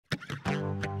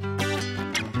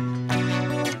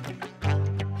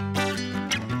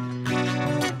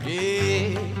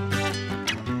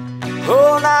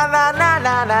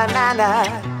na na na.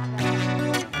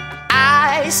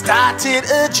 I started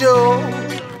a joke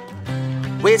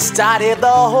which started the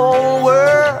whole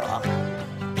world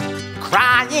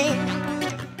crying,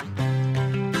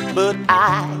 but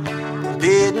I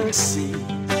didn't see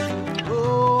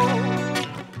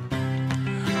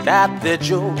that the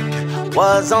joke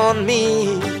was on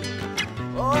me.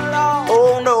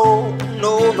 Oh no,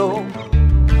 no, no.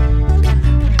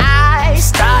 I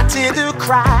started to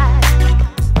cry,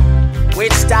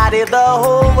 which started the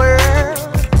whole world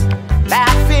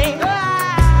laughing.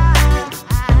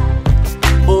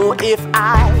 Oh, if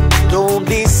I'd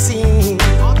only seen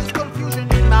all this confusion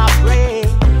in my brain,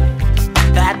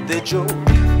 that the joke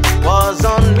was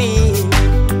on me.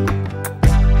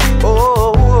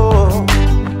 Oh,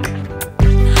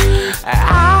 I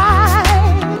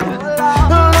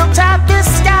looked at the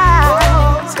sky,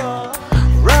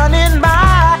 running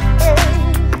my head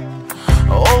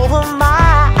over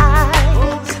my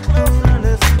eyes.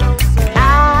 I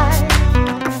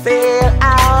fell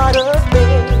out of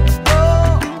bed,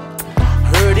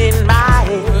 hurting my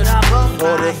head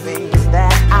for the things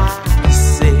that I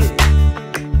said,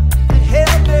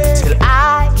 till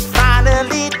I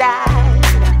finally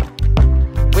died.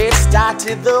 We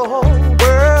started the whole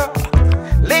world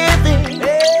living.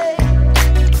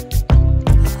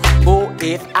 Oh,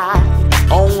 if I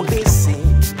only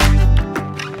seen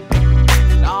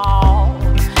all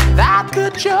that the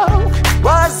joke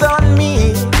was on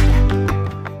me.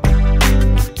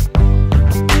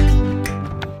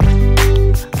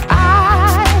 I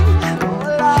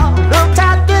looked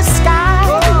at the sky,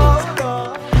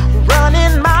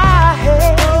 running my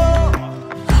head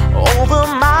over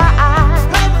my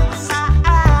eyes,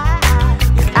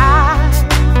 and I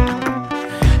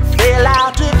fell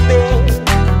out of bed,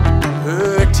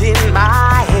 hurting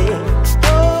my head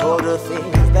for the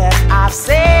things that I've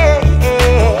said,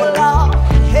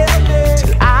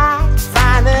 till I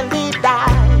finally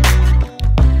died,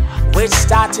 which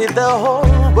started the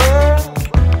whole world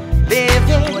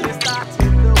living.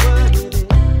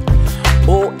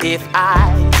 Oh, if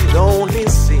I'd only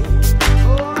seen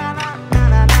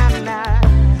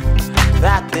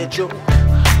that the joke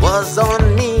was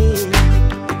on me.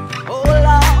 Oh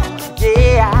Lord,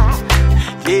 yeah,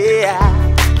 yeah.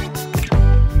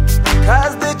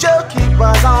 Cause the joke, it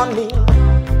was on me.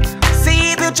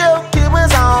 See, the joke, it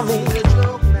was on me.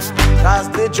 Cause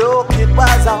the joke, it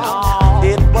was on.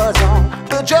 It was on.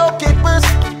 The joke, it was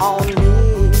on me.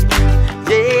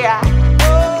 Yeah,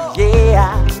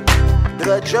 yeah.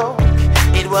 The joke,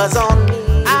 it was on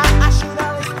me. I should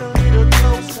have listened a little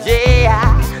closer.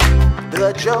 Yeah,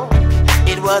 the joke,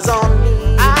 it was on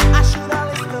me. I should have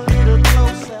listened a little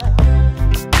closer.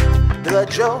 The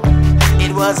joke,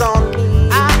 it was on me.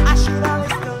 I should have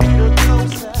listened a little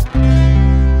closer.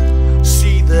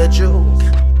 See, the joke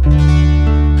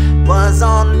was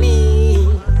on me.